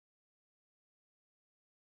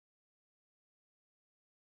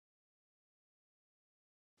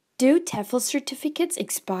Do TEFL certificates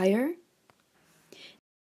expire?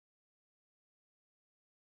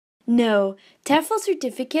 No, TEFL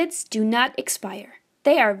certificates do not expire.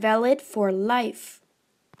 They are valid for life.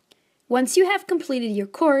 Once you have completed your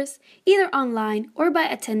course, either online or by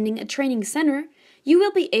attending a training center, you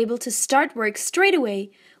will be able to start work straight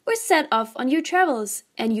away or set off on your travels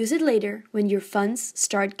and use it later when your funds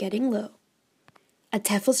start getting low. A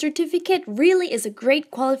TEFL certificate really is a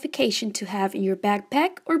great qualification to have in your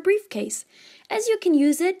backpack or briefcase, as you can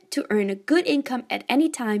use it to earn a good income at any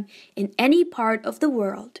time in any part of the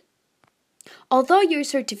world. Although your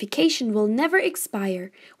certification will never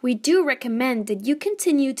expire, we do recommend that you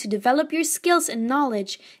continue to develop your skills and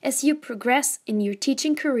knowledge as you progress in your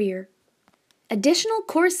teaching career. Additional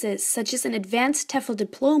courses such as an advanced TEFL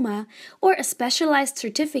Diploma or a specialized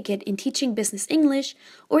certificate in teaching business English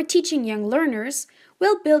or teaching young learners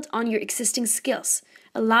will build on your existing skills,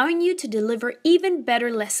 allowing you to deliver even better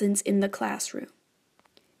lessons in the classroom.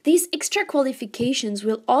 These extra qualifications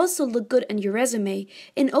will also look good on your resume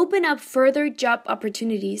and open up further job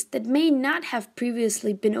opportunities that may not have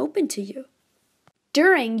previously been open to you.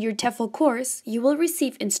 During your TEFL course, you will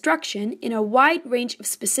receive instruction in a wide range of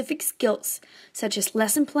specific skills, such as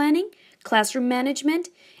lesson planning, classroom management,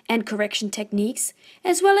 and correction techniques,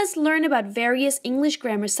 as well as learn about various English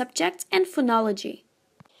grammar subjects and phonology.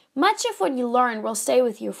 Much of what you learn will stay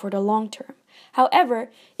with you for the long term. However,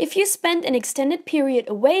 if you spend an extended period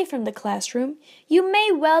away from the classroom, you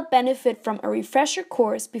may well benefit from a refresher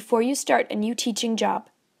course before you start a new teaching job.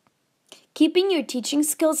 Keeping your teaching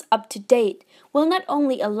skills up to date will not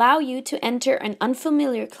only allow you to enter an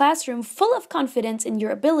unfamiliar classroom full of confidence in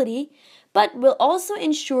your ability, but will also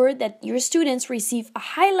ensure that your students receive a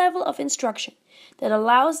high level of instruction that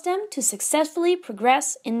allows them to successfully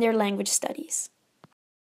progress in their language studies.